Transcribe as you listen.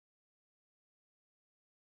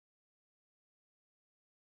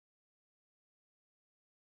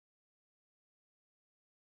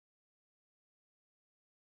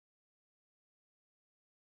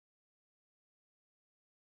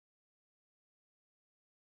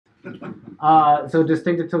So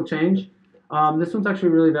distinctUntilChanged. This one's actually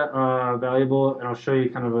really valuable, and I'll show you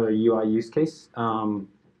kind of a UI use case.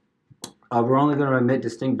 We're only going to emit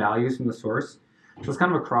distinct values from the source. So it's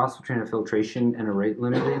kind of a cross between a filtration and a rate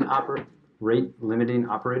limiting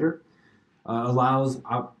operator. Allows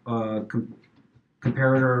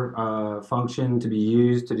comparator function to be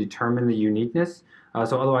used to determine the uniqueness.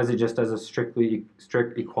 So otherwise it just does a strict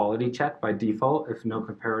equality check by default if no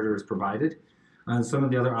comparator is provided. Some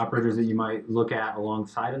of the other operators that you might look at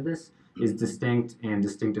alongside of this is distinct and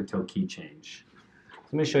distinctUntilChanged.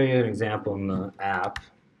 Let me show you an example in the app.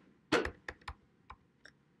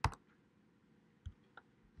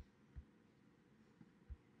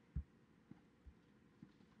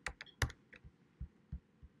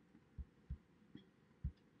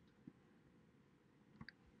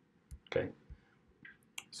 Okay,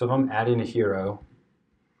 so if I'm adding a hero,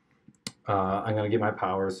 I'm going to get my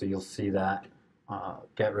power, so you'll see that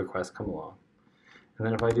get request come along. And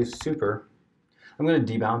then if I do super, I'm going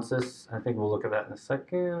to debounce this. I think we'll look at that in a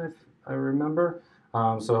second if I remember.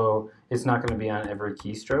 So it's not going to be on every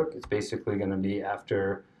keystroke. It's basically going to be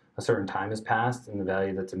after a certain time has passed and the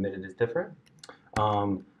value that's emitted is different.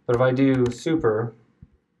 But if I do super,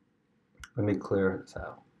 let me clear this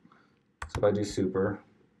out. So if I do super,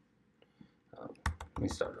 let me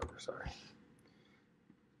start over, sorry.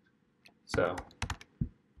 So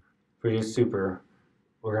if we do super,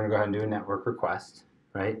 we're going to go ahead and do a network request,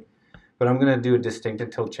 right? But I'm going to do a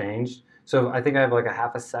distinctUntilChanged. So I think I have like a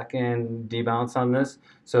half a second debounce on this.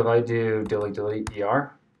 So if I do delete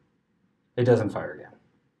ER, it doesn't fire again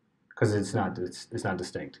because it's not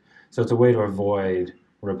distinct. So it's a way to avoid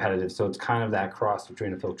repetitive. So it's kind of that cross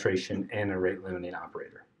between a filtration and a rate limiting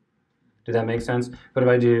operator. Did that make sense? But if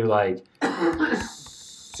I do like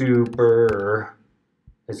super,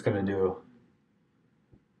 it's going to do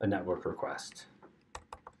a network request.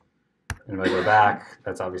 And if I go back,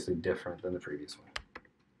 that's obviously different than the previous one.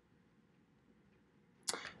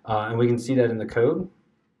 And we can see that in the code.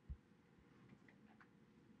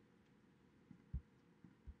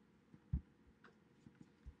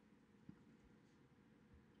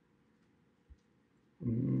 I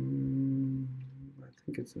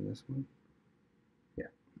think it's in this one. Yeah.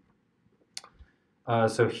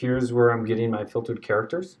 So here's where I'm getting my filtered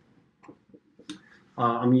characters.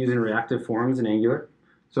 I'm using reactive forms in Angular.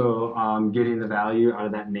 So I'm getting the value out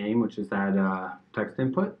of that name, which is that text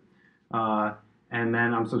input. And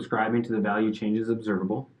then I'm subscribing to the value changes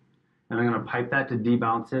observable. And I'm going to pipe that to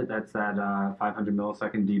debounce it. That's that 500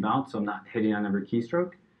 millisecond debounce, so I'm not hitting on every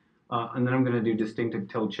keystroke. And then I'm going to do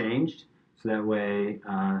distinctUntilChanged, so that way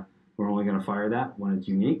we're only going to fire that when it's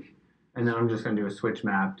unique. And then I'm just going to do a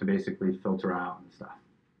switchMap to basically filter out and stuff.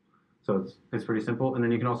 So it's pretty simple. And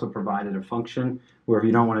then you can also provide it a function where if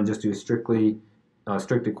you don't want to just do a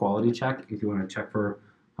strict equality check, if you want to check for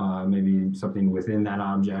maybe something within that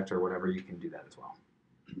object or whatever, you can do that as well.